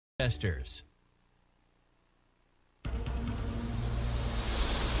investors.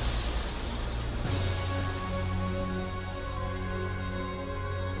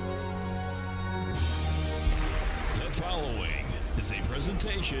 The following is a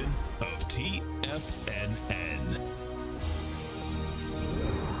presentation of TFNN.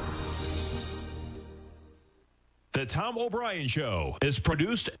 The Tom O'Brien Show is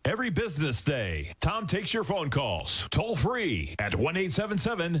produced every business day. Tom takes your phone calls toll free at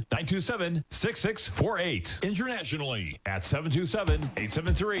 1-877-927-6648. Internationally at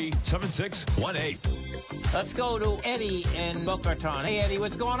 727-873-7618. Let's go to Eddie in Boca Raton. Hey, Eddie,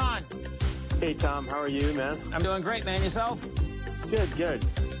 what's going on? Hey, Tom. How are you, man? I'm doing great, man. Yourself? Good, good.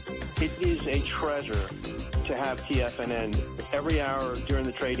 It is a treasure to have TFNN every hour during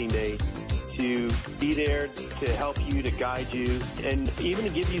the trading day, to be there to help you, to guide you, and even to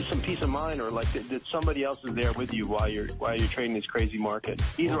give you some peace of mind, or like that somebody else is there with you while you're trading this crazy market,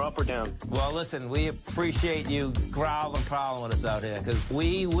 either up or down. Well, listen, we appreciate you growling and prowling with us out here, because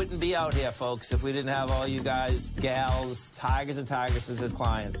we wouldn't be out here, folks, if we didn't have all you guys, gals, tigers and tigresses as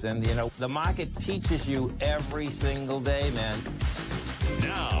clients. And, you know, the market teaches you every single day, man.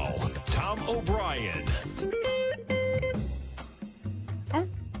 Now, Tom O'Brien.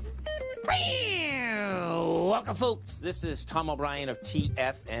 Welcome, folks. This is Tom O'Brien of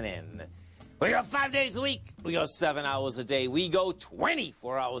TFNN. We go 5 days a week. We go 7 hours a day. We go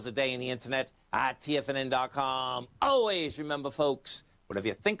 24 hours a day on the internet at TFNN.com. Always remember, folks, whatever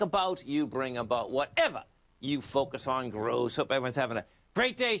you think about, you bring about. Whatever you focus on grows. Hope everyone's having a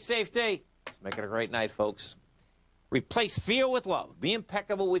great day, safe day. Let's make it a great night, folks. Replace fear with love. Be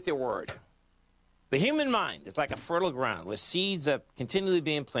impeccable with your word. The human mind is like a fertile ground where seeds are continually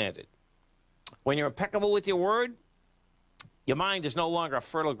being planted. When you're impeccable with your word, your mind is no longer a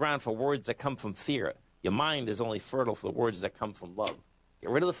fertile ground for words that come from fear. Your mind is only fertile for the words that come from love. Get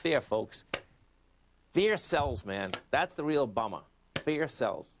rid of the fear, folks. Fear sells, man. That's the real bummer. Fear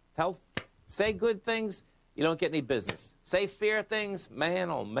sells. Say good things, you don't get any business. Say fear things, man,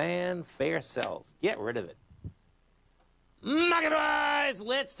 oh man, fear sells. Get rid of it. Market-wise,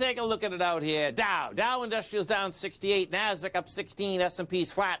 let's take a look at it out here. Dow Industrial's down 68, NASDAQ up 16,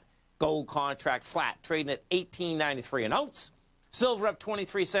 S&P's flat. Gold contract flat, trading at $18.93 an ounce. Silver up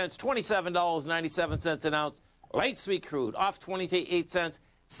 23 cents, $27.97 an ounce. Light sweet crude off 28 cents,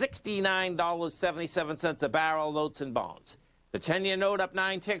 $69.77 a barrel. Notes and bonds. The 10-year note up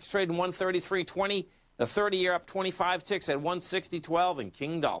 9 ticks, trading 133.20. The 30-year up 25 ticks at 160.12. And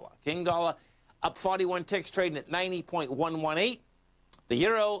King Dollar up 41 ticks, trading at 90.118. The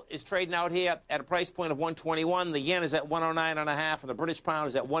euro is trading out here at a price point of 121. The yen is at 109.5, and the British pound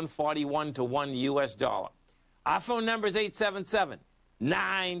is at 141 to 1 U.S. dollar. Our phone number is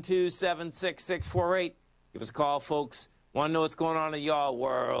 877-927-6648. Give us a call, folks. Want to know what's going on in your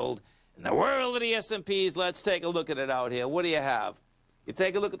world. In the world of the S&Ps, let's take a look at it out here. What do you have? You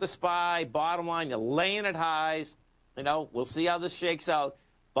take a look at the SPY. Bottom line, you're laying at highs. You know, we'll see how this shakes out.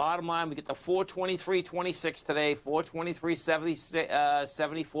 Bottom line, we get to 423.26 today.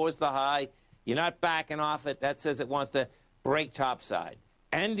 423.74 is the high. You're not backing off it. That says it wants to break topside.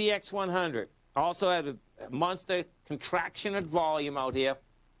 NDX 100 also had a monster contraction of volume out here.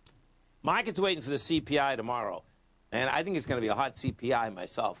 Market's waiting for the CPI tomorrow. And I think it's going to be a hot CPI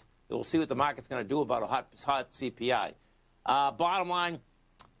myself. So we'll see what the market's going to do about a hot CPI. Bottom line,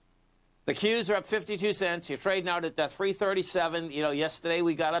 the Qs are up 52 cents. You're trading out at 337. You know, yesterday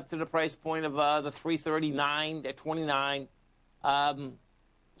we got up to the price point of the 339 at 29.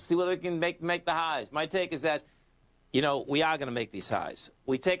 See whether we can make the highs. My take is that, you know, we are going to make these highs.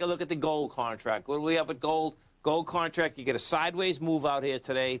 We take a look at the gold contract. What do we have with gold? Gold contract, you get a sideways move out here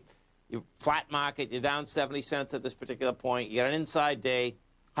today. You flat market, you're down 70 cents at this particular point. You got an inside day,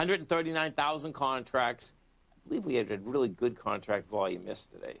 139,000 contracts. I believe we had a really good contract volume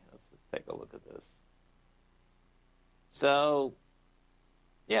yesterday. Let's just take a look at this. So,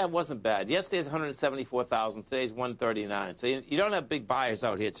 yeah, it wasn't bad. Yesterday's 174,000. Today's 139. So you don't have big buyers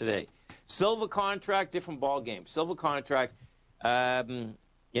out here today. Silver contract, different ball game. Silver contract, you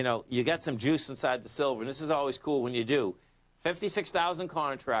know, you got some juice inside the silver, and this is always cool when you do. 56,000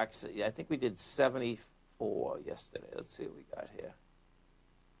 contracts. I think we did 74 yesterday. Let's see what we got here.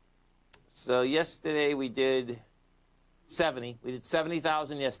 So yesterday we did 70. We did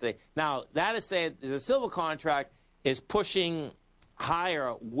 70,000 yesterday. Now, that is saying the silver contract is pushing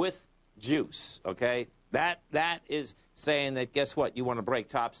higher with juice, okay? That is saying that, guess what? You want to break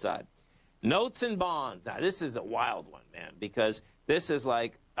topside. Notes and bonds. Now, this is a wild one, man, because this is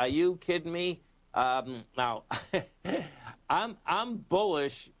like, are you kidding me? Now, I'm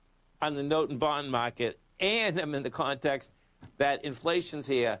bullish on the note and bond market, and I'm in the context that inflation's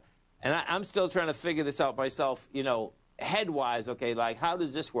here. And I'm still trying to figure this out myself, you know, head-wise, okay, like how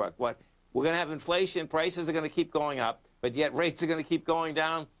does this work? What, we're going to have inflation, prices are going to keep going up, but yet rates are going to keep going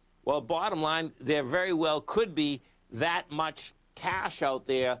down. Well, bottom line, there very well could be that much cash out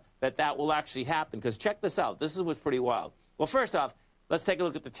there that will actually happen. Because check this out. This is what's pretty wild. Well, first off, let's take a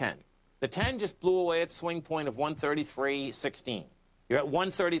look at the 10. The 10 just blew away its swing point of 133.16. You're at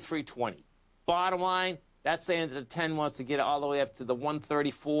 133.20. Bottom line, that's saying that the 10 wants to get it all the way up to the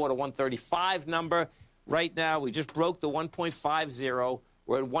 134 to 135 number. Right now, we just broke the 1.50.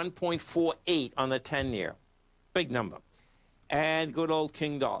 We're at 1.48 on the 10-year. Big number. And good old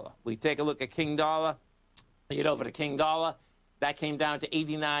King Dollar. We take a look at King Dollar. You get over to King Dollar. That came down to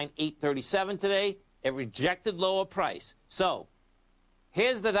 89.837 today. It rejected lower price. So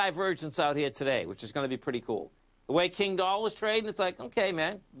here's the divergence out here today, which is going to be pretty cool. The way King Dollar was trading, it's like, okay,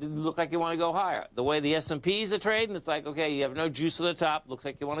 man, you look like you want to go higher. The way the S&Ps are trading, it's like, okay, you have no juice at the top. Looks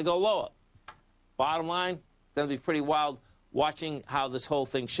like you want to go lower. Bottom line, going to be pretty wild watching how this whole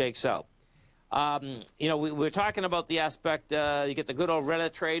thing shakes out. You know, we're talking about the aspect, you get the good old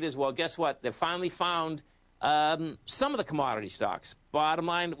Reddit traders. Well, guess what? They finally found some of the commodity stocks. Bottom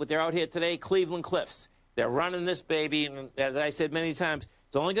line, what they're out here today, Cleveland Cliffs. They're running this baby, and as I said many times,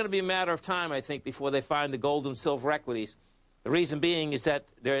 it's only going to be a matter of time, I think, before they find the gold and silver equities. The reason being is that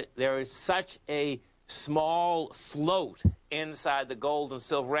there is such a small float inside the gold and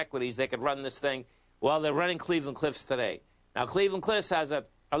silver equities, they could run this thing. Well, they're running Cleveland Cliffs today. Now, Cleveland Cliffs has a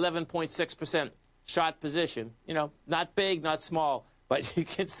 11.6% short position. You know, not big, not small, but you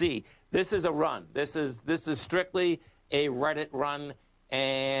can see this is a run. This is strictly a Reddit run,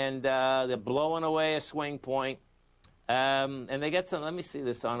 and they're blowing away a swing point. And they get some, let me see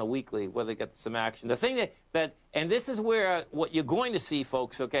this on a weekly, where they get some action. The thing that and this is where what you're going to see,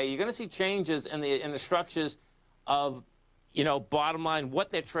 folks, okay, you're going to see changes in the structures of, you know, bottom line, what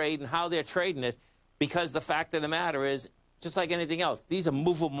they're trading, how they're trading it, because the fact of the matter is, just like anything else, these are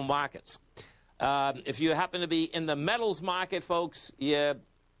movable markets. If you happen to be in the metals market, folks, you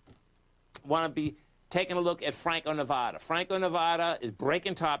want to be taking a look at Franco-Nevada. Franco-Nevada is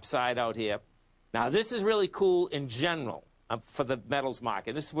breaking topside out here. Now, this is really cool in general for the metals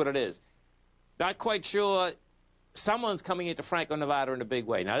market. This is what it is. Not quite sure. Someone's coming into Franco-Nevada in a big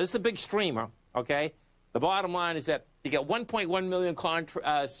way. Now, this is a big streamer, okay? The bottom line is that you get 1.1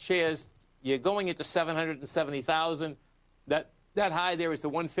 million shares. You're going into 770,000. That high there is the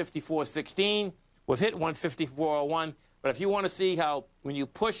 154.16. We've hit 154.01. But if you want to see how when you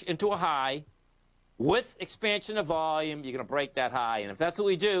push into a high with expansion of volume, you're going to break that high. And if that's what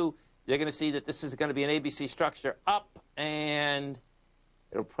we do, you're going to see that this is going to be an ABC structure up, and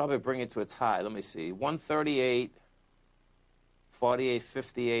it'll probably bring it to its high. Let me see. 138, 48,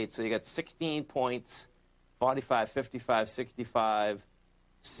 58. So you got 16 points, 45, 55, 65,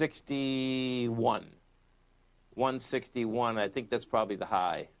 61. 161. I think that's probably the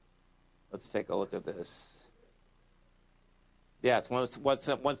high. Let's take a look at this. Yeah, it's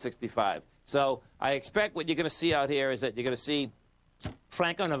 165. So I expect what you're going to see out here is that you're going to see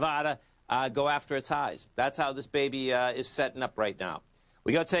Franco-Nevada go after its highs. That's how this baby is setting up right now.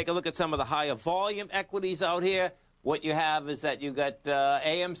 We got to take a look at some of the higher volume equities out here. What you have is that you got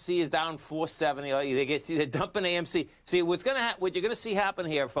AMC is down 470. See, they're dumping AMC. See, you're going to see happen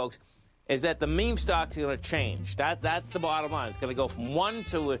here, folks, is that the meme stocks are going to change. That's the bottom line. It's going to go from one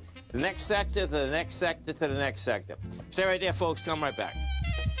to the next sector, to the next sector, to the next sector. Stay right there, folks. Come right back.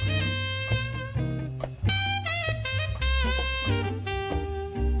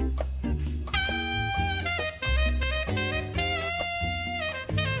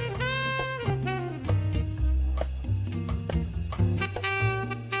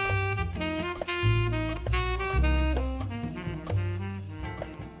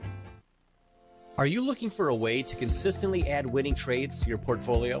 Are you looking for a way to consistently add winning trades to your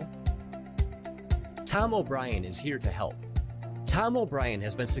portfolio? Tom O'Brien is here to help. Tom O'Brien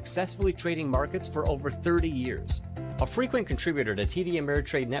has been successfully trading markets for over 30 years. A frequent contributor to TD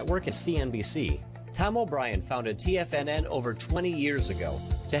Ameritrade Network and CNBC, Tom O'Brien founded TFNN over 20 years ago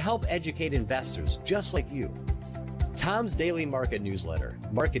to help educate investors just like you. Tom's daily market newsletter,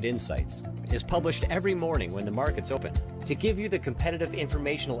 Market Insights, is published every morning when the markets open to give you the competitive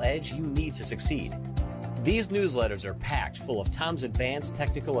informational edge you need to succeed. These newsletters are packed full of Tom's advanced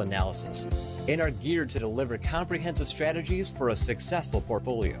technical analysis and are geared to deliver comprehensive strategies for a successful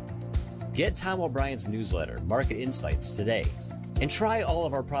portfolio. Get Tom O'Brien's newsletter, Market Insights, today and try all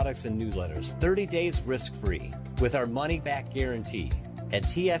of our products and newsletters 30 days risk-free with our money-back guarantee at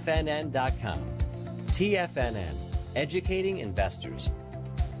TFNN.com. TFNN, educating investors.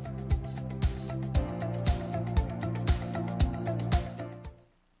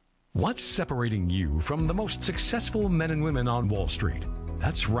 What's separating you from the most successful men and women on Wall Street?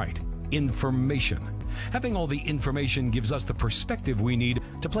 That's right, information. Having all the information gives us the perspective we need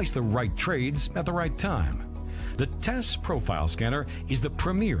to place the right trades at the right time. The TAS Profile Scanner is the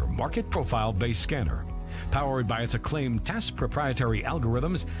premier market profile-based scanner. Powered by its acclaimed TAS proprietary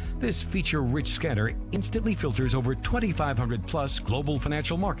algorithms, this feature-rich scanner instantly filters over 2,500 plus global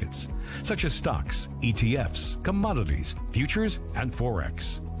financial markets, such as stocks, ETFs, commodities, futures, and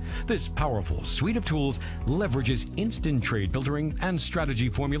Forex. This powerful suite of tools leverages instant trade filtering and strategy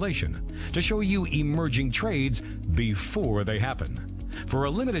formulation to show you emerging trades before they happen. For a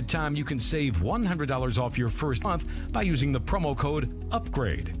limited time, you can save $100 off your first month by using the promo code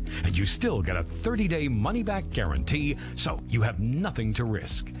UPGRADE. And you still get a 30-day money-back guarantee, so you have nothing to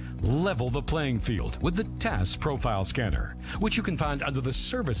risk. Level the playing field with the TAS Profile Scanner, which you can find under the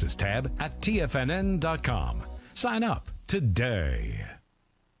Services tab at TFNN.com. Sign up today.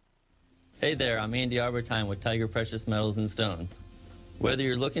 Hey there, I'm Andy Arbertine with Tiger Precious Metals and Stones. Whether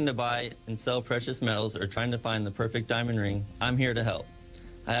you're looking to buy and sell precious metals or trying to find the perfect diamond ring, I'm here to help.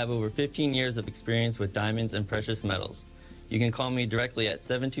 I have over 15 years of experience with diamonds and precious metals. You can call me directly at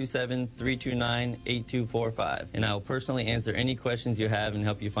 727-329-8245, and I will personally answer any questions you have and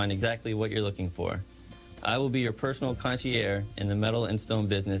help you find exactly what you're looking for. I will be your personal concierge in the metal and stone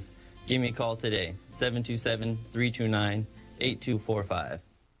business. Give me a call today, 727-329-8245.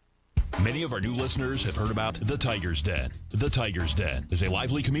 Many of our new listeners have heard about The Tiger's Den. The Tiger's Den is a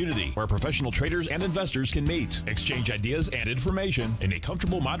lively community where professional traders and investors can meet, exchange ideas and information in a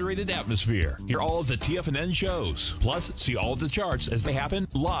comfortable, moderated atmosphere. Hear all of the TFNN shows, plus see all of the charts as they happen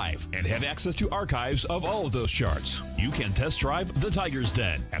live and have access to archives of all of those charts. You can test drive The Tiger's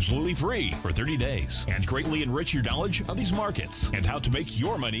Den absolutely free for 30 days and greatly enrich your knowledge of these markets and how to make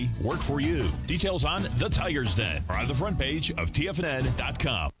your money work for you. Details on The Tiger's Den are on the front page of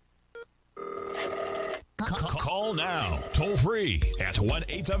TFNN.com. Call now, toll free at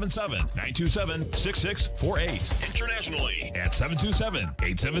 1-877-927-6648. Internationally at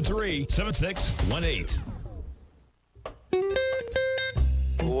 727-873-7618.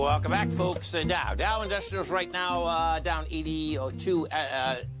 Welcome back, folks. Dow Industrials right now down 82.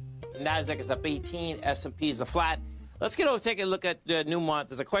 NASDAQ is up 18. S&P is a flat. Let's take a look at Newmont.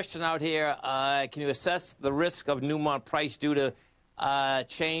 There's a question out here. Can you assess the risk of Newmont price due to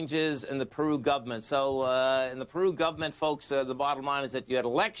changes in the Peru government? So in the Peru government, folks, the bottom line is that you had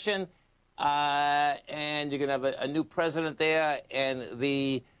election, and you're going to have a new president there, and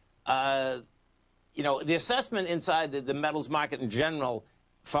the assessment inside the metals market in general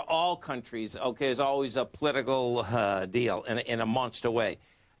for all countries, okay, is always a political deal in a monster way.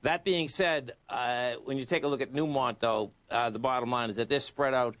 That being said, when you take a look at Newmont, though, the bottom line is that they're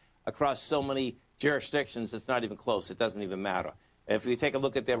spread out across so many jurisdictions, it's not even close. It doesn't even matter. If you take a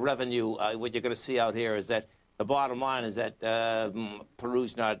look at their revenue, what you're going to see out here is that the bottom line is that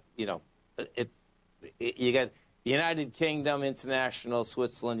Peru's not, you got the United Kingdom, International,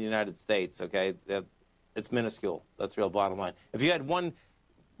 Switzerland, United States, okay? It's minuscule. That's the real bottom line. If you had one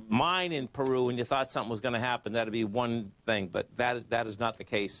mine in Peru and you thought something was going to happen, that would be one thing. But that is not the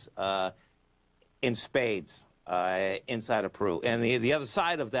case in spades inside of Peru. And the other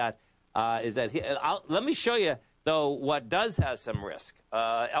side of that is that let me show you, though, what does have some risk.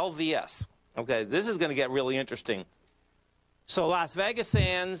 LVS. Okay, this is going to get really interesting. So Las Vegas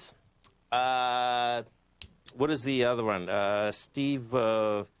Sands, what is the other one? Steve,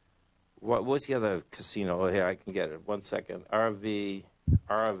 what's the other casino? Oh, here, I can get it. 1 second. RV.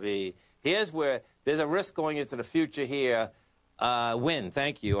 Here's where there's a risk going into the future here. Win,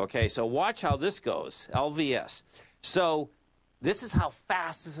 thank you. Okay, so watch how this goes. LVS. So this is how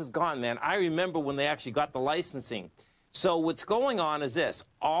fast this has gone, man. I remember when they actually got the licensing. So what's going on is this.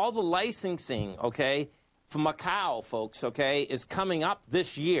 All the licensing, okay, for Macau, folks, okay, is coming up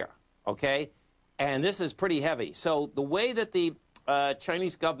this year, okay? And this is pretty heavy. So the way that the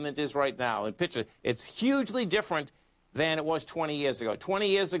Chinese government is right now, in picture, it's hugely different than it was 20 years ago. 20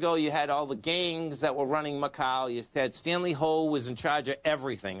 years ago, you had all the gangs that were running Macau. You had Stanley Ho was in charge of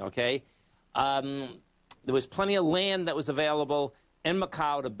everything, okay? There was plenty of land that was available in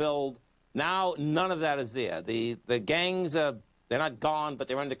Macau to build. Now, none of that is there. The gangs, they're not gone, but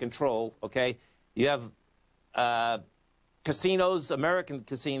they're under control, okay? You have casinos, American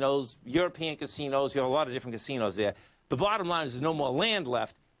casinos, European casinos. You have a lot of different casinos there. The bottom line is there's no more land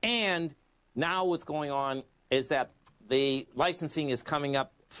left. And now what's going on is that the licensing is coming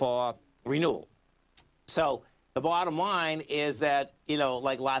up for renewal. So the bottom line is that,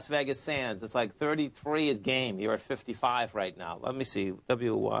 like Las Vegas Sands, it's like 33 is game. You're at 55 right now. Let me see,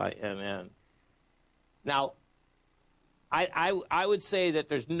 WYNN. Now, I would say that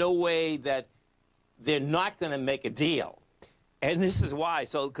there's no way that they're not going to make a deal. And this is why.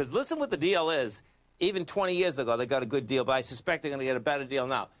 So, because listen what the deal is. Even 20 years ago, they got a good deal, but I suspect they're going to get a better deal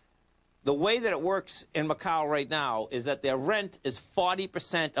now. The way that it works in Macau right now is that their rent is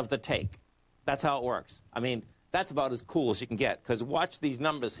 40% of the take. That's how it works. I mean, that's about as cool as you can get, because watch these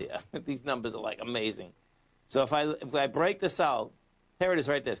numbers here. These numbers are, like, amazing. So if I break this out, here it is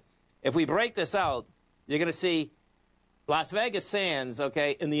right there. If we break this out, you're going to see Las Vegas Sands,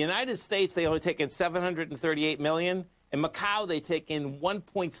 okay, in the United States, they only take in $738 million. In Macau, they take in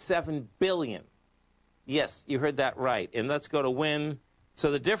 $1.7 billion. Yes, you heard that right. And let's go to Win.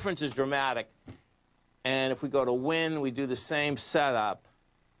 So the difference is dramatic. And if we go to Win, we do the same setup.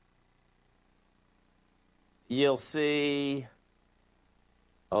 You'll see,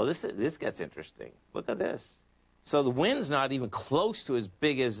 oh, this gets interesting. Look at this. So the Win's not even close to as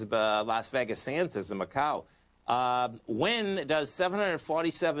big as Las Vegas Sands is in Macau. Win does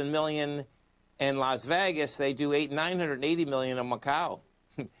 $747 million in Las Vegas. They do $980 million in Macau.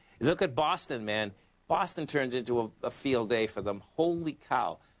 Look at Boston, man. Boston turns into a field day for them. Holy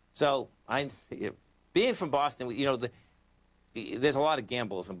cow. So being from Boston, you know, there's a lot of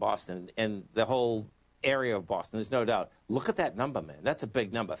gambles in Boston and the whole area of Boston, there's no doubt. Look at that number, man. That's a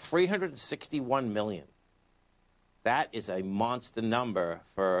big number. $361 million. That is a monster number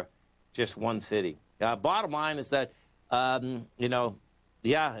for just one city. Bottom line is that, you know,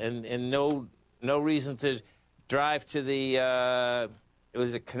 yeah, and no reason to drive to the, it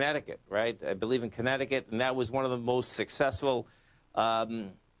was Connecticut, right? I believe in Connecticut, and that was one of the most successful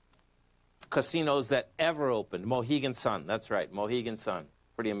casinos that ever opened. Mohegan Sun, that's right, Mohegan Sun.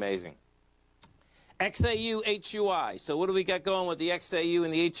 Pretty amazing. XAU, HUI. So what do we got going with the XAU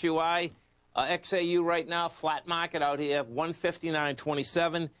and the HUI? XAU right now, flat market out here,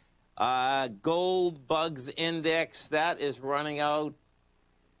 159.27. Gold Bugs Index, that is running out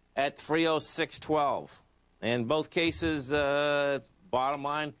at 306.12. In both cases, bottom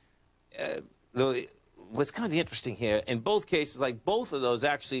line, what's kind of interesting here, in both cases, like both of those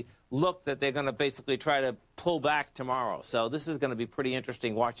actually look that they're going to basically try to pull back tomorrow. So this is going to be pretty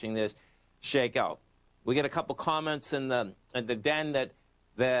interesting watching this shake out. We get a couple comments in the den that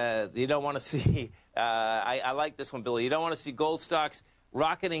you don't want to see. I like this one, Billy. You don't want to see gold stocks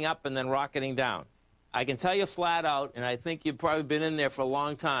rocketing up and then rocketing down. I can tell you flat out, and I think you've probably been in there for a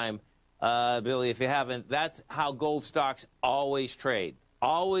long time, Billy, if you haven't, that's how gold stocks always trade.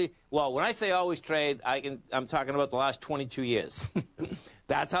 Always. Well, when I say always trade, I'm talking about the last 22 years.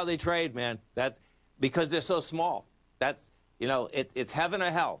 That's how they trade, man. That's because they're so small. That's, you know, it's heaven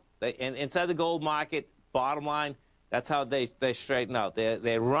or hell. And inside the gold market, bottom line, that's how they straighten out.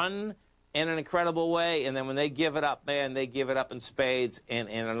 They run in an incredible way, and then when they give it up, man, they give it up in spades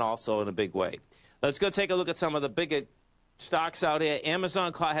and also in a big way. Let's go take a look at some of the bigger stocks out here.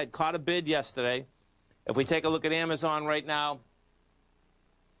 Amazon had caught a bid yesterday. If we take a look at Amazon right now,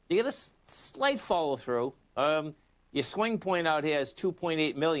 you get a slight follow-through. Your swing point out here is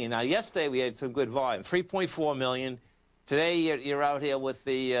 2.8 million. Now, yesterday we had some good volume, 3.4 million. Today you're out here with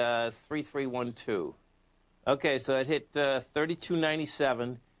the 3312. Okay, so it hit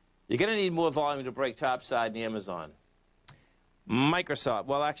 32.97. You're going to need more volume to break topside in Amazon. Microsoft.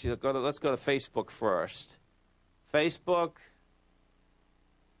 Well, actually, let's go to Facebook first. Facebook,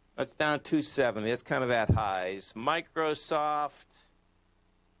 that's down 270. That's kind of at highs. Microsoft,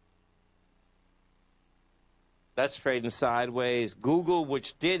 that's trading sideways. Google,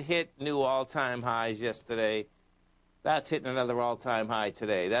 which did hit new all-time highs yesterday, that's hitting another all-time high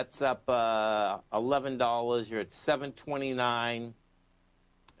today. That's up $11. You're at $7.29.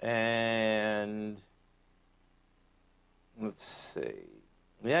 And let's see.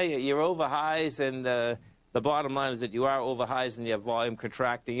 Yeah, you're over highs, and the bottom line is that you are over highs and you have volume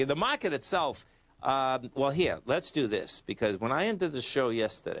contracting. The market itself, well, here, let's do this, because when I entered the show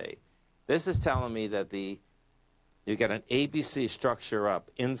yesterday, this is telling me that you got an ABC structure up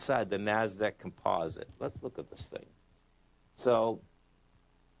inside the NASDAQ composite. Let's look at this thing. So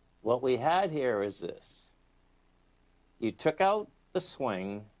what we had here is this. You took out the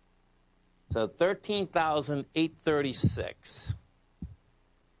swing, so 13,836.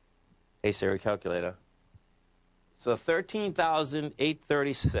 Hey, Siri, calculator. So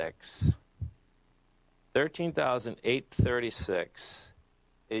 13,836. 13,836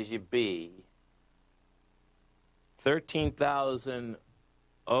 is your B.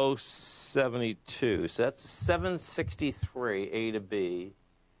 13,072. So that's 763 A to B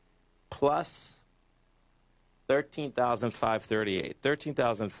plus 13,538.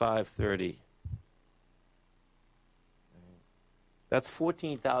 13,530. That's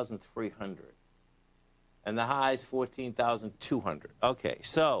 14,300. and the high is 14,200. Okay,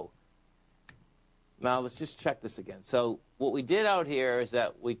 so now let's just check this again. So what we did out here is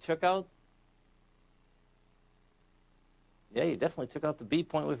that we took out, yeah, you definitely took out the B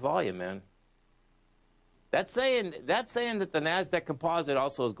point with volume, man. That's saying that the NASDAQ composite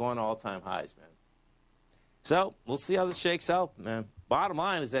also is going all-time highs, man. So we'll see how this shakes out, man. Bottom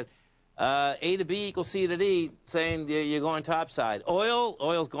line is that A to B equals C to D, saying you're going topside.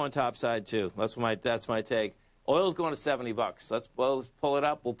 Oil's going topside too. That's my take. Oil's going to $70. We'll pull it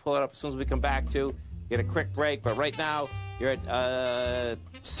up. We'll pull it up as soon as we come back to get a quick break. But right now you're at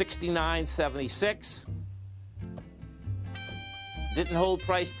 69.76. Didn't hold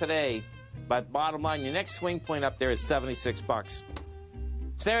price today, but bottom line, your next swing point up there is $76.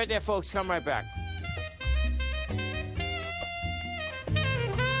 Stay right there, folks. Come right back.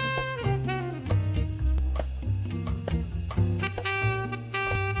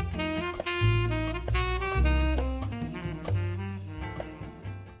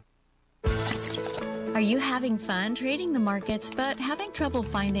 Are you having fun trading the markets but having trouble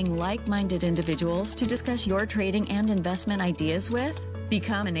finding like-minded individuals to discuss your trading and investment ideas with?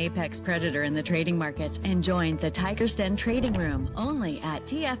 Become an apex predator in the trading markets and join the Tiger's Den Trading Room only at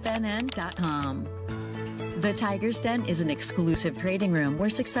TFNN.com. The Tiger's Den is an exclusive trading room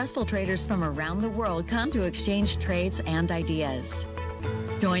where successful traders from around the world come to exchange trades and ideas.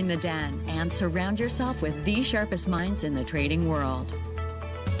 Join the den and surround yourself with the sharpest minds in the trading world.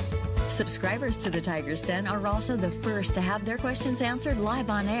 Subscribers to the Tiger's Den are also the first to have their questions answered live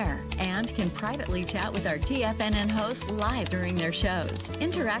on air and can privately chat with our TFNN hosts live during their shows.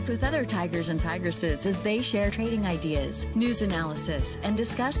 Interact with other Tigers and Tigresses as they share trading ideas, news analysis, and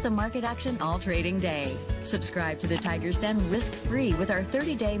discuss the market action all trading day. Subscribe to the Tiger's Den risk-free with our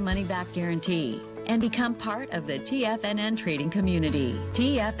 30-day money-back guarantee and become part of the TFNN trading community.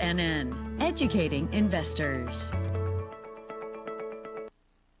 TFNN, educating investors.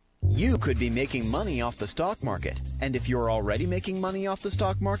 You could be making money off the stock market. And if you're already making money off the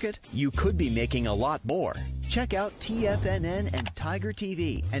stock market, you could be making a lot more. Check out TFNN and Tiger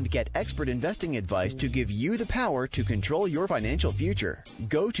TV and get expert investing advice to give you the power to control your financial future.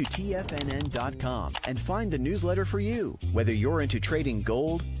 Go to TFNN.com and find the newsletter for you. Whether you're into trading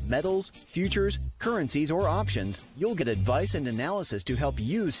gold, metals, futures, currencies, or options, you'll get advice and analysis to help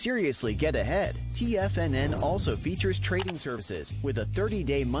you seriously get ahead. TFNN also features trading services with a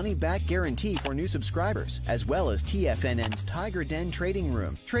 30-day money-back guarantee for new subscribers, as well as TFNN's Tiger Den Trading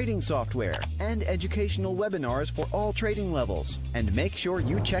Room, trading software, and educational webinars for all trading levels. And make sure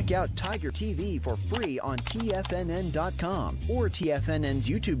you check out Tiger TV for free on TFNN.com or TFNN's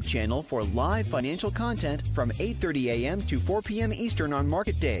YouTube channel for live financial content from 8:30 a.m. to 4 p.m. Eastern on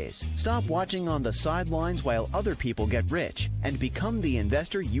market days. Stop watching on the sidelines while other people get rich and become the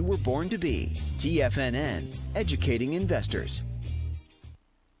investor you were born to be. TFNN, educating investors.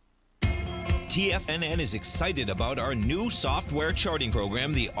 TFNN is excited about our new software charting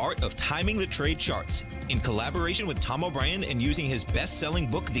program, The Art of Timing the Trade Charts. In collaboration with Tom O'Brien and using his best-selling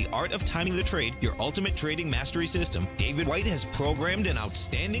book, The Art of Timing the Trade, Your Ultimate Trading Mastery System, David White has programmed an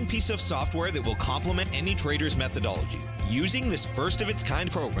outstanding piece of software that will complement any trader's methodology. Using this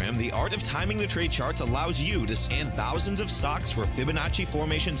first-of-its-kind program, The Art of Timing the Trade Charts allows you to scan thousands of stocks for Fibonacci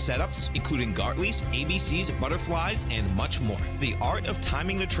formation setups, including Gartley's, ABC's, butterflies, and much more. The Art of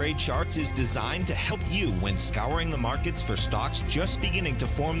Timing the Trade Charts is designed to help you when scouring the markets for stocks just beginning to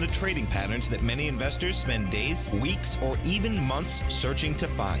form the trading patterns that many investors spend days, weeks, or even months searching to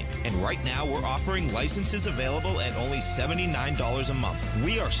find. And right now, we're offering licenses available at only $79 a month.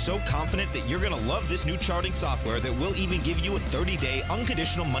 We are so confident that you're going to love this new charting software that will even give you a 30-day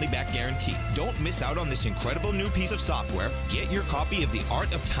unconditional money-back guarantee. Don't miss out on this incredible new piece of software. Get your copy of The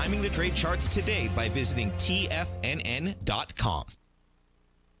Art of Timing the Trade Charts today by visiting TFNN.com.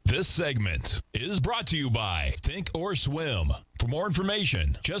 This segment is brought to you by Think or Swim. For more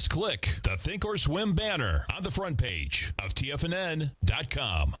information, just click the Think or Swim banner on the front page of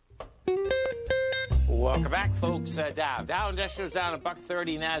TFNN.com. Welcome back, folks. Dow Industrial's down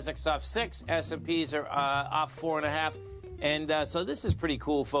 $1.30, Nasdaq's off 6, S&Ps are off 4.5, and so this is pretty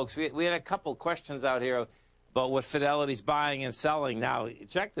cool, folks. We had a couple questions out here about what Fidelity's buying and selling. Now,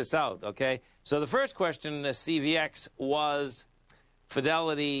 check this out, okay? So the first question, CVX, was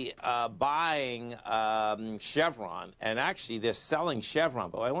Fidelity buying Chevron, and actually they're selling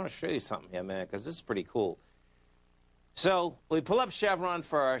Chevron. But I want to show you something here, man, because this is pretty cool. So we pull up Chevron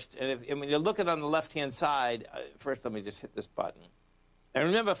first, and when you look at it on the left-hand side, first let me just hit this button. And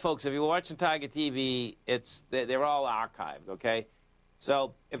remember, folks, if you're watching Tiger TV, they're all archived, okay?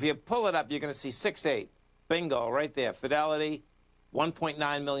 So if you pull it up, you're going to see 6.8. Bingo, right there. Fidelity,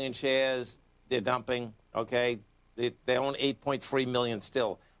 1.9 million shares. they're dumping, okay? They own 8.3 million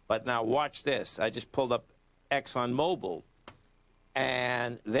still. But now watch this. I just pulled up ExxonMobil,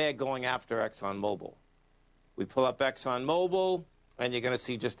 and they're going after ExxonMobil. We pull up ExxonMobil, and you're going to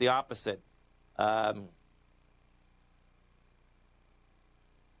see just the opposite.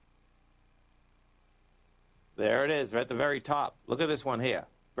 There it is, right at the very top. Look at this one here.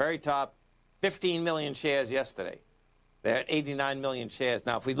 Very top, 15 million shares yesterday. They're at 89 million shares.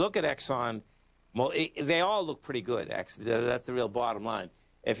 Now, if we look at Exxon, well, they all look pretty good. That's the real bottom line.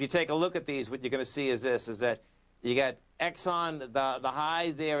 If you take a look at these, what you're going to see is this, is that you got Exxon, the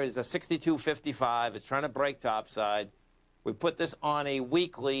high there is a 62.55. It's trying to break topside. We put this on a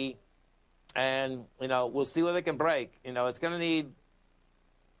weekly, and, you know, we'll see what they can break. You know, it's going to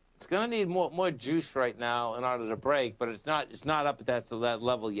need more juice right now in order to break, but it's not up at that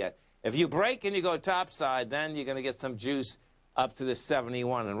level yet. If you break and you go topside, then you're going to get some juice up to this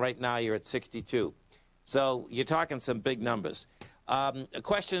 71, and right now you're at 62. So you're talking some big numbers. The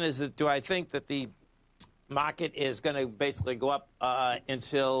question is, do I think that the market is going to basically go up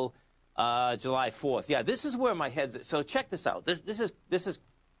until July 4th? Yeah, this is where my head's at. So check this out. This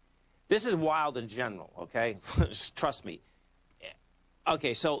is wild in general, okay? Trust me.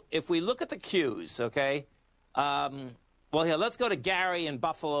 Okay, so if we look at the Qs, okay, well, here, let's go to Gary in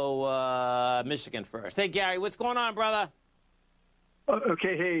Buffalo, Michigan first. Hey, Gary, what's going on, brother?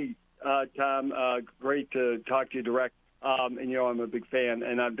 Okay, hey, Tom, great to talk to you direct. And, you know, I'm a big fan,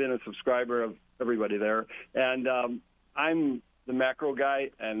 and I've been a subscriber of everybody there. And I'm the macro guy,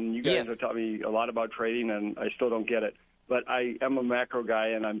 and you guys have taught me a lot about trading, and I still don't get it. But I am a macro guy,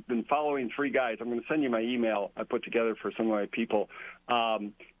 and I've been following three guys. I'm going to send you my email I put together for some of my people.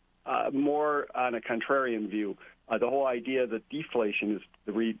 More on a contrarian view. The whole idea that deflation is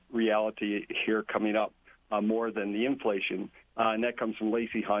the reality here coming up more than the inflation. And that comes from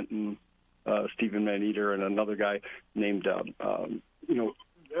Lacey Hunt and Stephen Van Eater and another guy named, you know,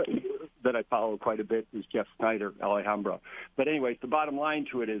 that I follow quite a bit is Jeff Snyder, Alhambra. But anyways, the bottom line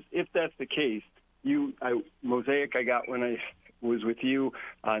to it is, if that's the case, Mosaic I got when I was with you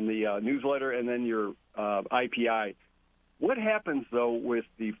on the newsletter, and then your IPI. What happens, though, with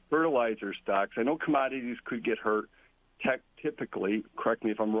the fertilizer stocks? I know commodities could get hurt typically, correct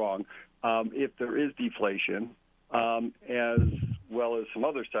me if I'm wrong, if there is deflation, as well as some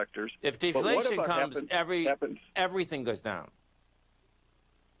other sectors. If deflation comes, everything goes down.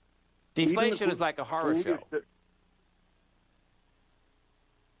 Deflation is like a horror show.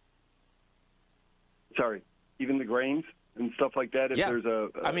 Sorry, even the grains and stuff like that? If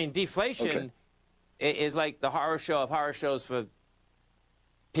there's I mean, deflation is like the horror show of horror shows for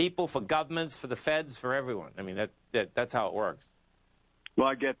people, for governments, for the feds, for everyone. I mean, that's how it works. Well,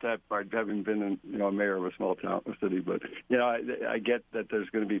 I get that part, having been a mayor of a small town, city, but, you know, I get that there's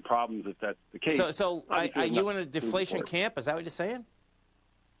going to be problems if that's the case. So are you in a deflation camp? Is that what you're saying?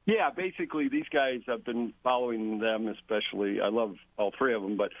 Yeah, basically, these guys, I've been following them, especially. I love all three of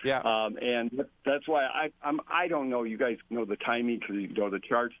them, but and that's why I don't know. You guys know the timing because you know the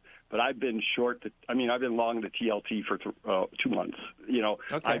charts, but I've been short. I've been long the TLT for 2 months. You know,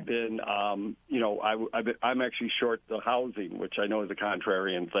 I've been, you know, I'm actually short the housing, which I know is a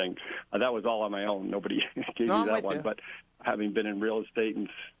contrarian thing. That was all on my own. Nobody gave me that one, but having been in real estate and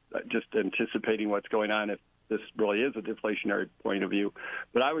just anticipating what's going on, if this really is a deflationary point of view.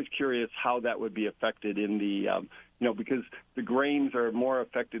 But I was curious how that would be affected in the, you know, because the grains are more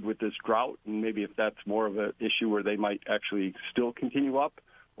affected with this drought, and maybe if that's more of an issue where they might actually still continue up,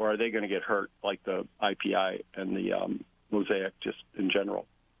 or are they going to get hurt like the IPI and the Mosaic just in general?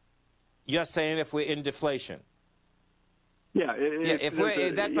 You're saying if we're in deflation? Yeah.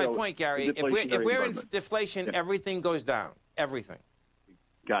 That's my point, Gary. If we're in deflation, everything goes down. Everything.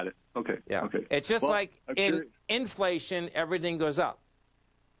 Got it. Okay. Yeah. Okay. It's just like in inflation, everything goes up.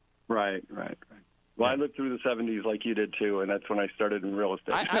 Right. Well, I lived through the 70s like you did too, and that's when I started in real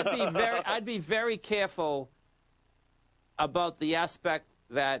estate. I'd be very careful about the aspect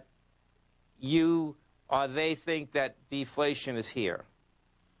that you or they think that deflation is here.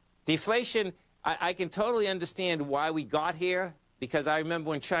 Deflation, I can totally understand why we got here, because I remember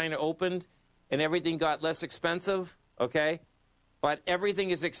when China opened and everything got less expensive, okay? But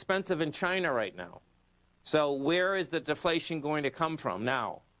everything is expensive in China right now. So where is the deflation going to come from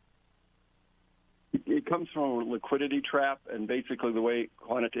now? It comes from a liquidity trap, and basically the way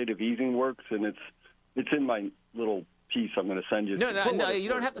quantitative easing works, and it's in my little piece I'm going to send you. No, you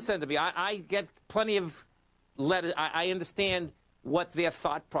don't have to send it to me. I get plenty of letters. I understand what their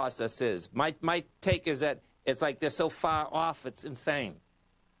thought process is. My take is that it's like they're so far off, it's insane.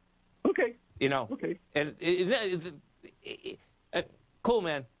 Okay. You know? Okay. Cool,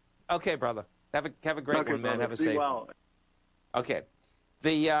 man. Okay, brother. Have a great one, man. Have a safe one. Okay.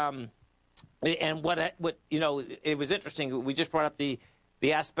 And what you know, it was interesting. We just brought up the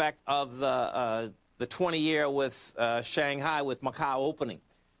aspect of the 20-year with Shanghai with Macau opening.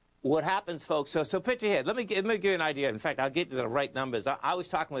 What happens, folks? So picture here. Let me give you an idea. In fact, I'll get you the right numbers. I was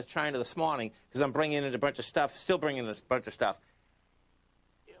talking with China this morning because I'm bringing in a bunch of stuff. Still bringing in a bunch of stuff.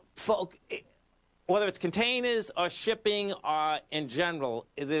 Folk, whether it's containers or shipping or in general,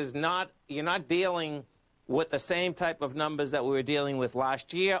 you're not dealing with the same type of numbers that we were dealing with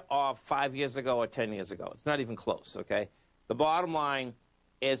last year or 5 years ago or 10 years ago. It's not even close, okay? The bottom line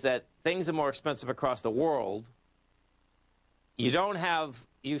is that things are more expensive across the world. You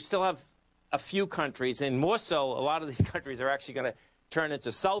still have a few countries, and more so, a lot of these countries are actually going to turn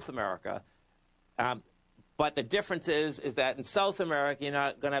into South America. But the difference is that in South America, you're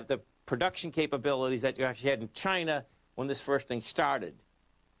not going to have the production capabilities that you actually had in China when this first thing started.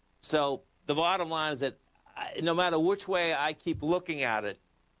 So the bottom line is that no matter which way I keep looking at it,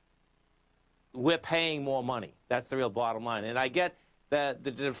 we're paying more money. That's the real bottom line. And I get the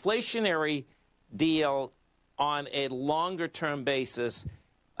deflationary deal on a longer-term basis.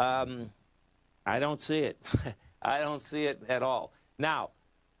 I don't see it. I don't see it at all. Now,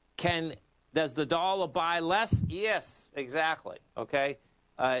 does the dollar buy less? Yes, exactly. Okay,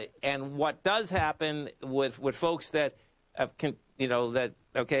 and what does happen with folks that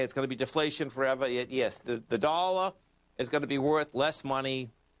okay, it's going to be deflation forever. Yes, the dollar is going to be worth less money.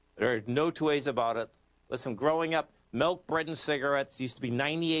 There are no two ways about it. Listen, growing up, milk, bread, and cigarettes used to be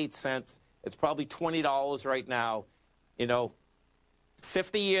 98 cents. It's probably $20 right now.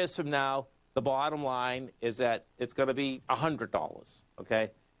 50 years from now, the bottom line is that it's going to be $100. Okay,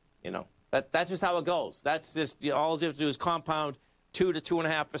 that's just how it goes. That's just all you have to do is compound 2 to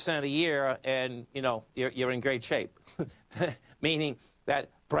 2.5% a year, and you're in great shape. Meaning that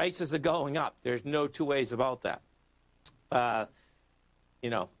prices are going up. There's no two ways about that.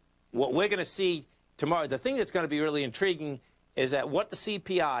 What we're going to see tomorrow, the thing that's going to be really intriguing is that what the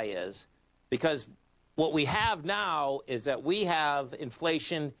CPI is, because what we have now is that we have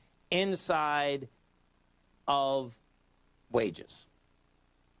inflation inside of wages.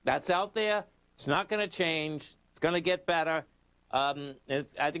 That's out there. It's not going to change. It's going to get better. I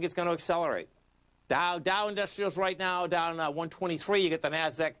think it's going to accelerate. Dow Industrials right now down 123. You get the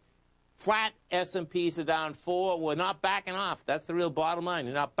NASDAQ flat. S&Ps are down 4. We're not backing off. That's the real bottom line.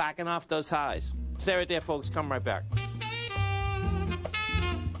 You're not backing off those highs. Stay right there, folks. Come right back.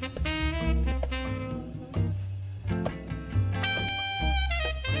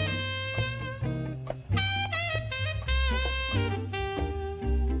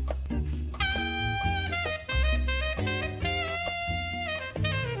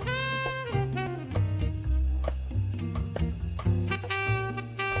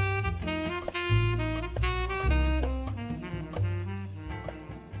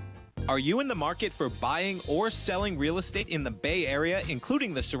 Are you in the market for buying or selling real estate in the Bay Area,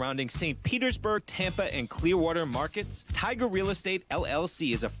 including the surrounding St. Petersburg, Tampa, and Clearwater markets? Tiger Real Estate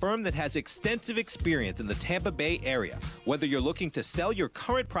LLC is a firm that has extensive experience in the Tampa Bay area. Whether you're looking to sell your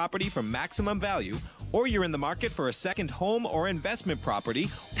current property for maximum value, or you're in the market for a second home or investment property,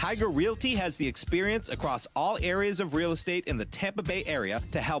 Tiger Realty has the experience across all areas of real estate in the Tampa Bay area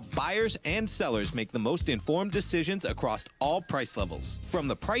to help buyers and sellers make the most informed decisions across all price levels. From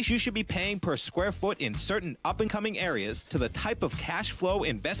the price you should be paying per square foot in certain up-and-coming areas to the type of cash flow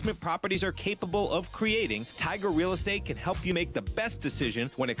investment properties are capable of creating, Tiger Real Estate can help you make the best decision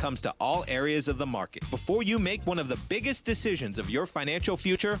when it comes to all areas of the market. Before you make one of the biggest decisions of your financial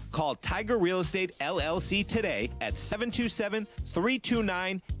future, call Tiger Real Estate LLC today at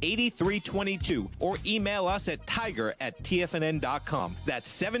 727-329-8322 or email us at tiger@tfnn.com.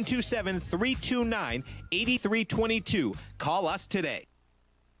 That's 727-329-8322. Call us today.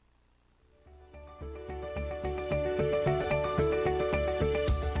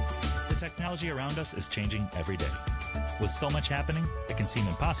 The technology around us is changing every day. With so much happening, it can seem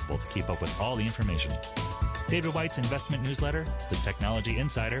impossible to keep up with all the information. David White's investment newsletter, The Technology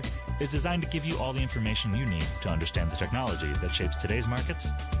Insider, is designed to give you all the information you need to understand the technology that shapes today's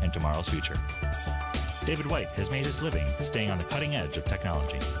markets and tomorrow's future. David White has made his living staying on the cutting edge of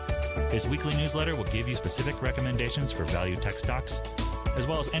technology. His weekly newsletter will give you specific recommendations for value tech stocks, as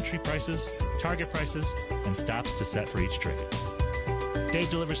well as entry prices, target prices, and stops to set for each trade. Dave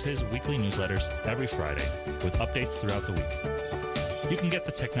delivers his weekly newsletters every Friday with updates throughout the week. You can get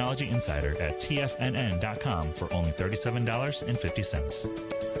the Technology Insider at TFNN.com for only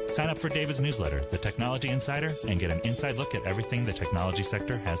 $37.50. Sign up for David's newsletter, The Technology Insider, and get an inside look at everything the technology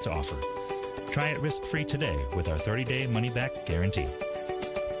sector has to offer. Try it risk-free today with our 30-day money-back guarantee.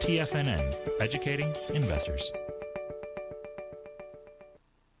 TFNN, educating investors.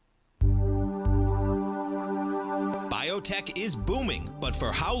 Biotech is booming, but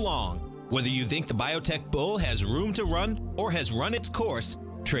for how long? Whether you think the biotech bull has room to run or has run its course,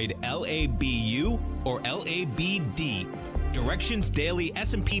 trade LABU or LABD. Direction's daily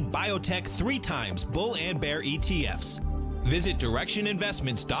S&P Biotech 3 times bull and bear ETFs. Visit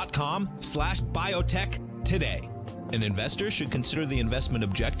directioninvestments.com/biotech today. An investor should consider the investment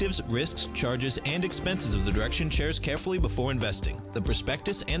objectives, risks, charges, and expenses of the Direction shares carefully before investing. The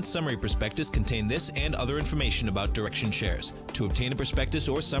prospectus and summary prospectus contain this and other information about Direction shares. To obtain a prospectus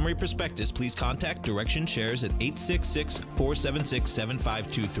or summary prospectus, please contact Direction shares at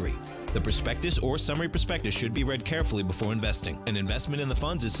 866-476-7523. The prospectus or summary prospectus should be read carefully before investing. An investment in the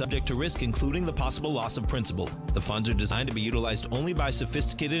funds is subject to risk, including the possible loss of principal. The funds are designed to be utilized only by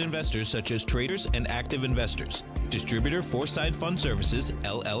sophisticated investors such as traders and active investors. Distributor Foreside Fund Services,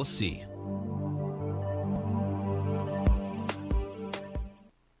 LLC.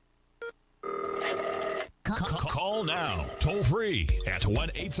 Call now, toll free at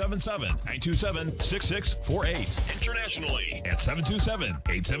 1-877-927-6648. Internationally at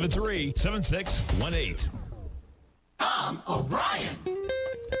 727-873-7618. Tom O'Brien.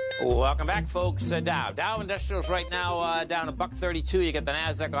 Welcome back, folks. Dow Industrials right now down $1.32. You get the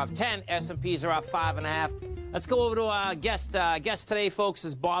Nasdaq off 10. S&Ps are off 5.5. Let's go over to our guest. Guest today, folks,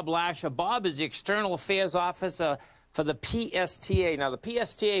 is Bob Lasher. Bob is the External Affairs Officer for the PSTA. Now, the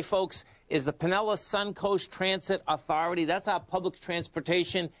PSTA, folks, is the Pinellas Suncoast Transit Authority. That's our public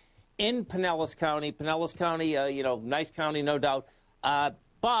transportation in Pinellas County. Pinellas County, nice county, no doubt.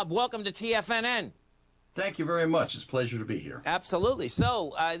 Bob, welcome to TFNN. Thank you very much. It's a pleasure to be here. Absolutely.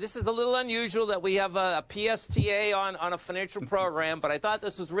 So this is a little unusual that we have a PSTA on a financial program, but I thought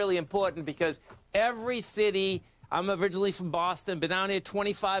this was really important because every city, I'm originally from Boston, been down here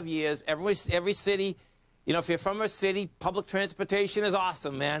 25 years, every city, if you're from a city, public transportation is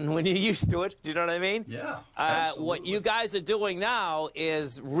awesome, man, when you're used to it. Do you know what I mean? Yeah, what you guys are doing now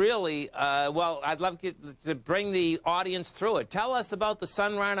is really, I'd love to bring the audience through it. Tell us about the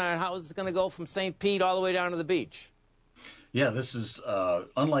Sunrunner and how it's going to go from St. Pete all the way down to the beach. Yeah, this is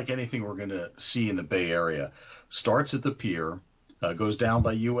unlike anything we're going to see in the Bay Area. Starts at the pier, goes down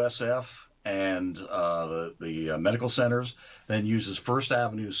by USF and the medical centers, then uses First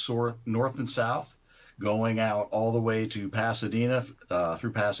Avenue north and south, going out all the way to Pasadena,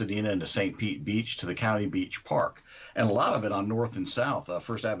 through Pasadena into St. Pete Beach to the County Beach Park. And a lot of it on north and south,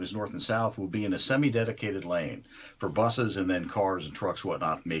 First Avenue's north and south, will be in a semi-dedicated lane for buses and then cars and trucks,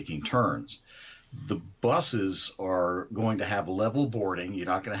 whatnot, making turns. The buses are going to have level boarding. You're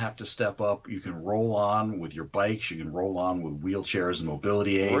not going to have to step up. You can roll on with your bikes. You can roll on with wheelchairs and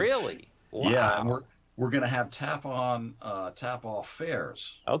mobility aids. Really? Wow. Yeah, and we're going to have tap-on, tap-off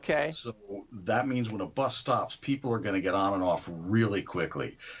fares. Okay. So that means when a bus stops, people are going to get on and off really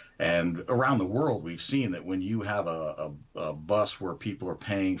quickly. And around the world, we've seen that when you have a bus where people are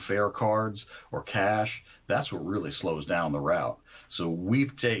paying fare cards or cash, that's what really slows down the route. So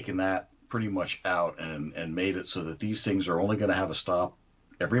we've taken that pretty much out and made it so that these things are only going to have a stop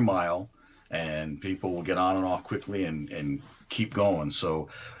every mile, and people will get on and off quickly and keep going. So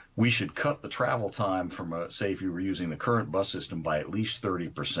we should cut the travel time from, say, if you were using the current bus system by at least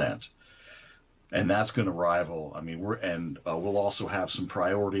 30%. And that's going to rival, we'll also have some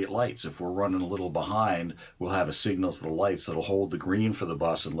priority at lights. If we're running a little behind, we'll have a signal to the lights that'll hold the green for the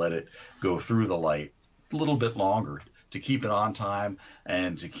bus and let it go through the light a little bit longer to keep it on time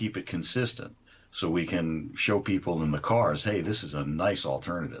and to keep it consistent. So we can show people in the cars, hey, this is a nice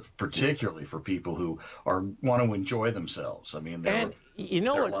alternative, particularly for people who want to enjoy themselves. There are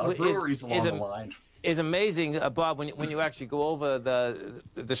a lot of breweries along the line. Is amazing, Bob, when you actually go over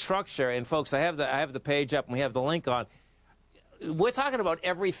the structure. And folks, I have the page up and we have the link on. We're talking about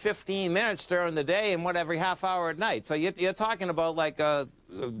every 15 minutes during the day and every half hour at night. So you're talking about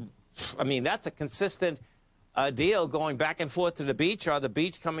that's a consistent deal going back and forth to the beach, or the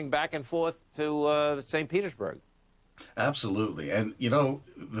beach coming back and forth to St. Petersburg. Absolutely. And,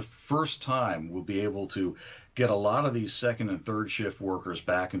 the first time we'll be able to get a lot of these second and third shift workers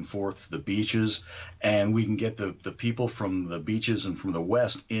back and forth to the beaches, and we can get the people from the beaches and from the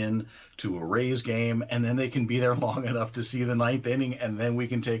west in to a Rays game, and then they can be there long enough to see the ninth inning, and then we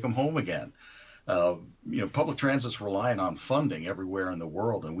can take them home again. Public transit's relying on funding everywhere in the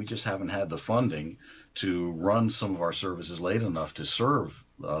world, and we just haven't had the funding to run some of our services late enough to serve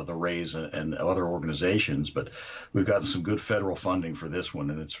the Rays and other organizations. But we've gotten some good federal funding for this one,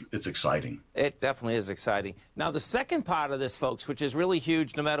 and it's exciting. It definitely is exciting. Now, the second part of this, folks, which is really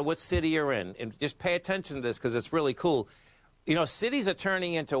huge no matter what city you're in, and just pay attention to this because it's really cool. you know, cities are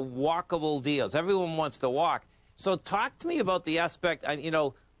turning into walkable deals. Everyone wants to walk. So talk to me about the aspect, you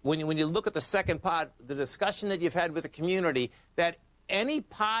know, when you look at the second part, the discussion that you've had with the community, that any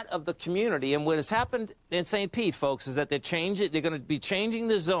part of the community, and what has happened in St. Pete, folks, is that they're going to be changing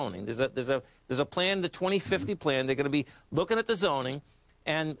the zoning. There's a plan, the 2050 plan. They're going to be looking at the zoning,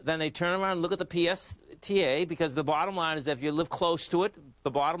 and then they turn around and look at the PSTA, because the bottom line is that if you live close to it,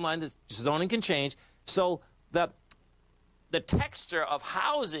 the bottom line is zoning can change. So the texture of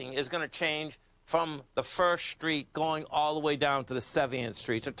housing is going to change from the First Street going all the way down to the 7th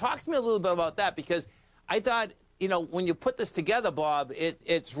Street. So talk to me a little bit about that, because I thought, you know, when you put this together, Bob,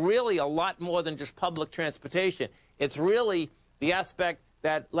 it's really a lot more than just public transportation. It's really the aspect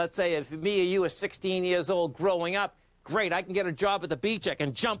that, let's say, if me or you are 16 years old growing up, great, I can get a job at the beach. I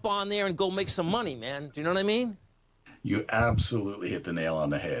can jump on there and go make some money, man. Do you know what I mean? You absolutely hit the nail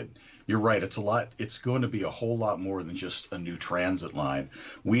on the head. You're right. It's going to be a whole lot more than just a new transit line.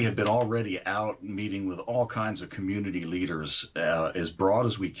 We have been already out meeting with all kinds of community leaders as broad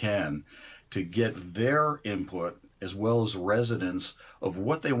as we can to get their input, as well as residents, of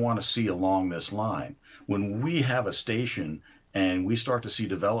what they want to see along this line. When we have a station and we start to see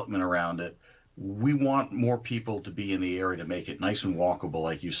development around it, we want more people to be in the area to make it nice and walkable,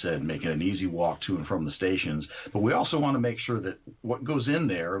 like you said, make it an easy walk to and from the stations. But we also want to make sure that what goes in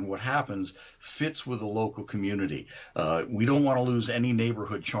there and what happens fits with the local community. We don't want to lose any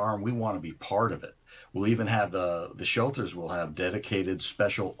neighborhood charm. We want to be part of it. We'll even have the shelters will have dedicated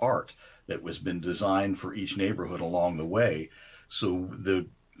special art that was been designed for each neighborhood along the way. So the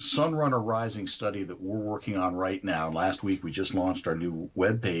Sunrunner Rising study that we're working on right now, last week we just launched our new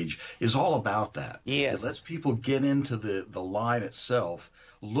webpage, is all about that. Yes. It lets people get into the line itself,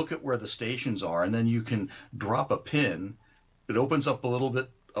 look at where the stations are, and then you can drop a pin. It opens up a little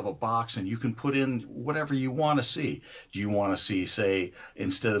bit of a box and you can put in whatever you want to see. Do you want to see, say,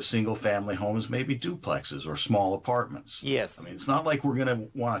 instead of single family homes, maybe duplexes or small apartments? Yes. I mean, it's not like we're going to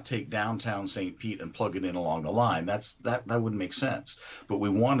want to take downtown St. Pete and plug it in along the line. That wouldn't make sense. But we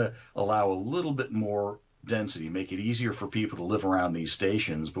want to allow a little bit more density, make it easier for people to live around these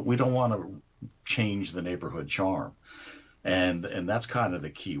stations, but we don't want to change the neighborhood charm. And that's kind of the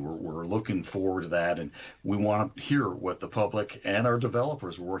key. We're looking forward to that, and we want to hear what the public and our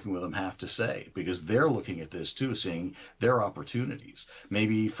developers working with them have to say, because they're looking at this too, seeing their opportunities.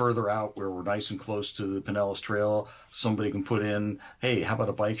 Maybe further out where we're nice and close to the Pinellas Trail, somebody can put in, hey, how about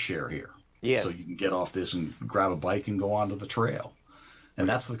a bike share here? Yes. So you can get off this and grab a bike and go onto the trail. And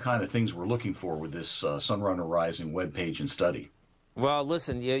that's the kind of things we're looking for with this Sunrunner Rising webpage and study. Well,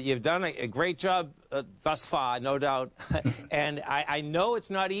 listen, you've done a great job thus far, no doubt. And I know it's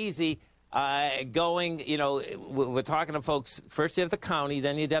not easy going, you know, we're talking to folks, first you have the county,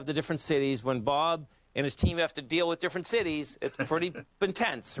 then you'd have the different cities. When Bob and his team have to deal with different cities, it's pretty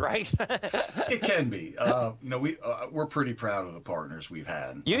intense, right? It can be. You know, we're pretty proud of the partners we've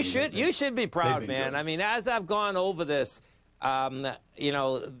had. You should be proud, man. Good. I mean, as I've gone over this, you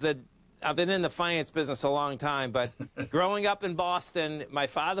know, I've been in the finance business a long time, but growing up in Boston, my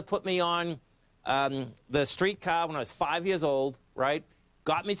father put me on the streetcar when I was 5 years old, right?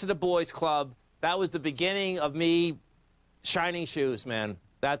 Got me to the boys club. That was the beginning of me shining shoes, man.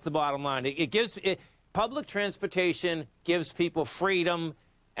 That's the bottom line. Public transportation gives people freedom,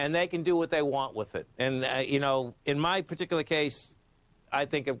 and they can do what they want with it. And, you know, in my particular case, I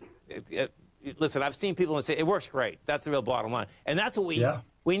think, listen, I've seen people say, it works great. That's the real bottom line. And that's what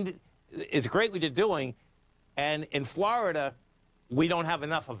it's great what you're doing, and in Florida, we don't have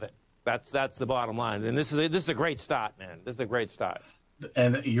enough of it. That's the bottom line, and this is a great start, man. This is a great start.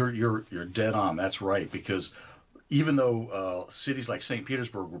 And you're dead on. That's right, because even though cities like St.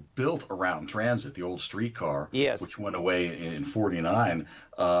 Petersburg were built around transit, the old streetcar, yes, which went away in '49,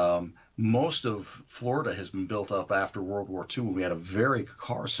 most of Florida has been built up after World War II. We had a very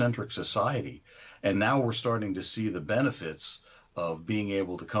car-centric society, and now we're starting to see the benefits of being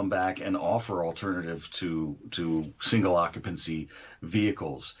able to come back and offer alternative to single occupancy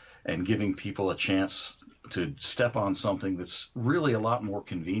vehicles and giving people a chance to step on something that's really a lot more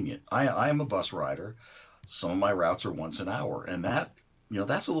convenient. I am a bus rider. Some of my routes are once an hour, and that, you know,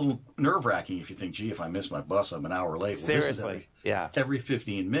 that's a little nerve-wracking if you think, gee, if I miss my bus, I'm an hour late. Seriously, well, every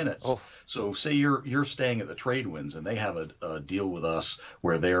 15 minutes. Oh. So say you're staying at the Tradewinds, and they have a deal with us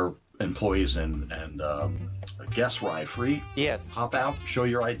where their employees and guests ride free. Yes. Hop out, show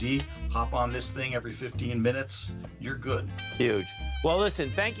your ID, hop on this thing every 15 minutes. You're good. Huge. Well, listen,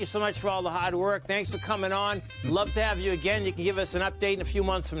 thank you so much for all the hard work. Thanks for coming on. Love to have you again. You can give us an update in a few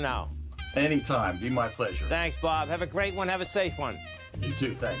months from now. Anytime. Be my pleasure. Thanks, Bob. Have a great one. Have a safe one. You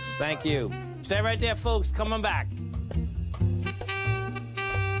too. Thanks. Thank you. Stay right there, folks. Come on back.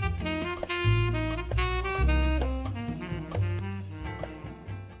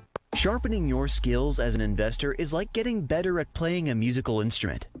 Sharpening your skills as an investor is like getting better at playing a musical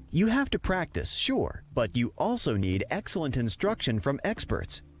instrument. You have to practice, sure, but you also need excellent instruction from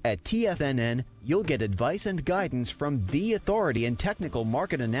experts. At TFNN, you'll get advice and guidance from the authority in technical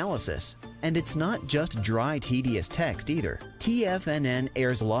market analysis. And it's not just dry, tedious text either. TFNN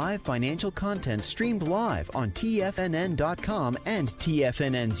airs live financial content streamed live on TFNN.com and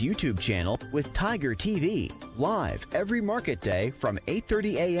TFNN's YouTube channel with Tiger TV, live every market day from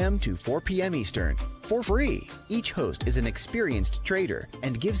 8:30 a.m. to 4 p.m. Eastern. For free. Each host is an experienced trader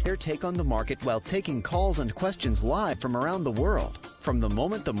and gives their take on the market while taking calls and questions live from around the world. From the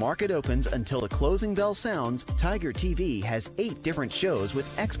moment the market opens until the closing bell sounds, Tiger TV has 8 different shows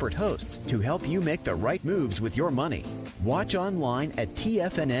with expert hosts to help you make the right moves with your money. Watch online at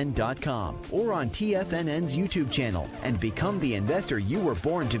TFNN.com or on TFNN's YouTube channel and become the investor you were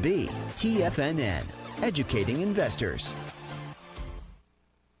born to be. TFNN, educating investors.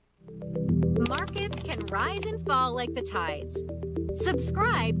 Markets can rise and fall like the tides.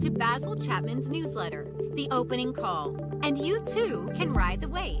 Subscribe to Basil Chapman's newsletter, The Opening Call, and you too can ride the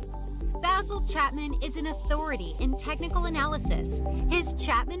wave. Basil Chapman is an authority in technical analysis. His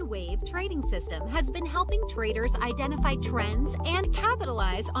Chapman Wave trading system has been helping traders identify trends and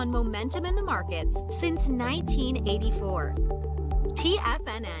capitalize on momentum in the markets since 1984.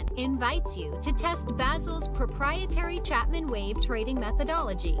 TFNN invites you to test Basil's proprietary Chapman Wave trading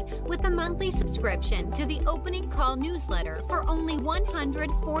methodology with a monthly subscription to the Opening Call newsletter for only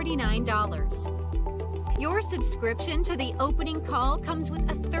 $149. Your subscription to the Opening Call comes with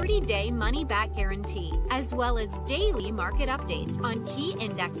a 30-day money-back guarantee, as well as daily market updates on key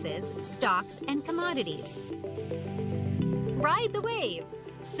indexes, stocks, and commodities. Ride the wave.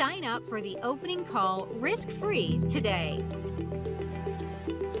 Sign up for the Opening Call risk-free today.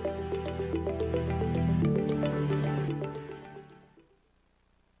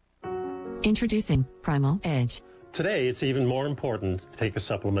 Introducing Primal Edge. Today, it's even more important to take a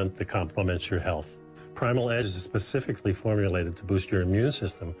supplement that complements your health. Primal Edge is specifically formulated to boost your immune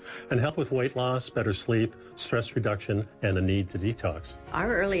system and help with weight loss, better sleep, stress reduction, and the need to detox.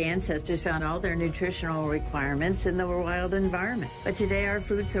 Our early ancestors found all their nutritional requirements in the wild environment. But today, our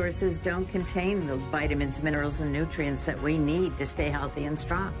food sources don't contain the vitamins, minerals, and nutrients that we need to stay healthy and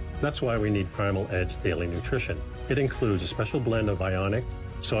strong. That's why we need Primal Edge Daily Nutrition. It includes a special blend of ionic,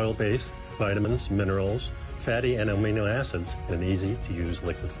 soil-based vitamins, minerals, fatty and amino acids in an easy-to-use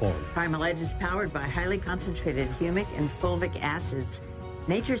liquid form. Primal Edge is powered by highly concentrated humic and fulvic acids,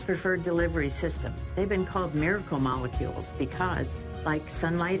 nature's preferred delivery system. They've been called miracle molecules because, like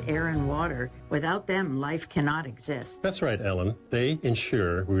sunlight, air, and water, without them, life cannot exist. That's right, Ellen. They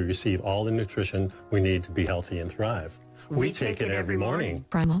ensure we receive all the nutrition we need to be healthy and thrive. We take it every morning.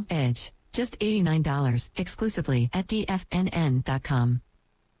 Primal Edge. Just $89 exclusively at TFNN.com.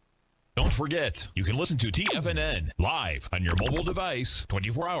 Don't forget, you can listen to TFNN live on your mobile device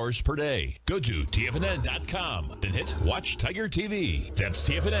 24 hours per day. Go to TFNN.com, then hit Watch Tiger TV. That's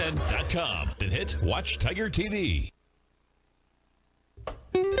TFNN.com, then hit Watch Tiger TV.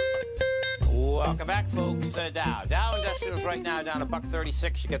 Welcome back, folks. Dow Industrials right now down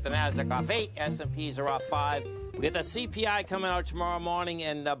 $136. You get the Nasdaq off 8. S&Ps are off 5. We get the CPI coming out tomorrow morning.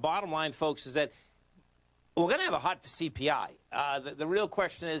 And bottom line, folks, is that we're going to have a hot CPI. The real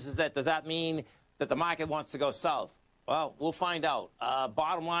question is that does that mean that the market wants to go south? Well, we'll find out.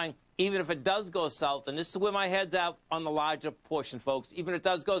 Bottom line, even if it does go south, and this is where my head's out on the larger portion, folks, even if it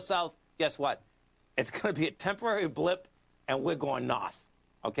does go south, guess what? It's going to be a temporary blip, and we're going north,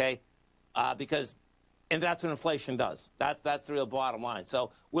 okay? Because that's what inflation does. That's the real bottom line.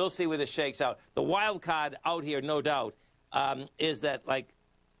 So we'll see where this shakes out. The wild card out here, no doubt, is that, like,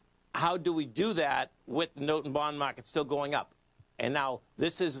 how do we do that with the note and bond market still going up? And now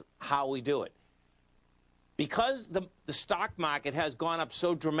this is how we do it. Because the stock market has gone up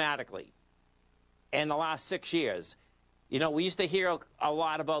so dramatically in the last 6 years, you know, we used to hear a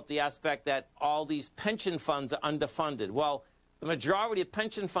lot about the aspect that all these pension funds are underfunded. Well, the majority of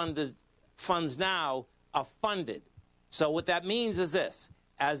pension funds now are funded. So what that means is this.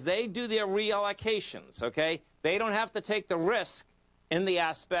 As they do their reallocations, okay, they don't have to take the risk in the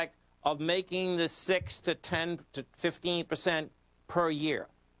aspect of making the 6 to 10 to 15% per year.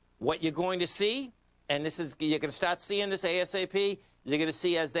 What you're going to see, and this is, you're going to start seeing this ASAP, you're going to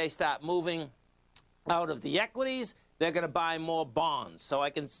see as they start moving out of the equities, they're going to buy more bonds. So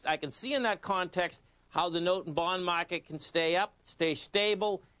I can see in that context how the note and bond market can stay up, stay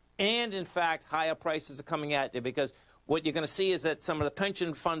stable, and in fact, higher prices are coming at you, because what you're going to see is that some of the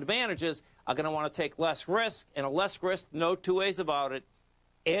pension fund managers are going to want to take less risk, and a less risk, no two ways about it,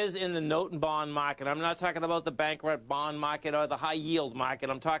 is in the note and bond market. I'm not talking about the bankrupt bond market or the high yield market.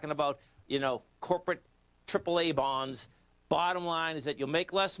 I'm talking about, you know, corporate AAA bonds. Bottom line is that you'll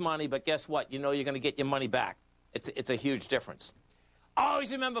make less money, but guess what? You know you're going to get your money back. It's a huge difference.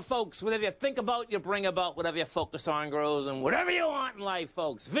 Always remember, folks, whatever you think about, you bring about. Whatever you focus on grows, and whatever you want in life,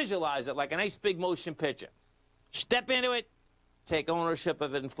 folks, visualize it like a nice big motion picture. Step into it, take ownership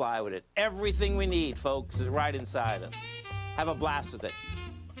of it, and fly with it. Everything we need, folks, is right inside us. Have a blast with it.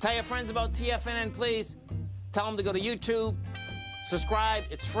 Tell your friends about TFNN, please. Tell them to go to YouTube, subscribe.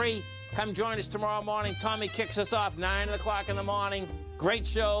 It's free. Come join us tomorrow morning. Tommy kicks us off 9 o'clock in the morning. Great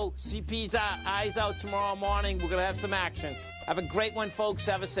show. CP's eyes out tomorrow morning. We're going to have some action. Have a great one, folks.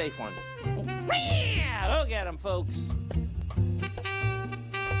 Have a safe one. Go get them, folks.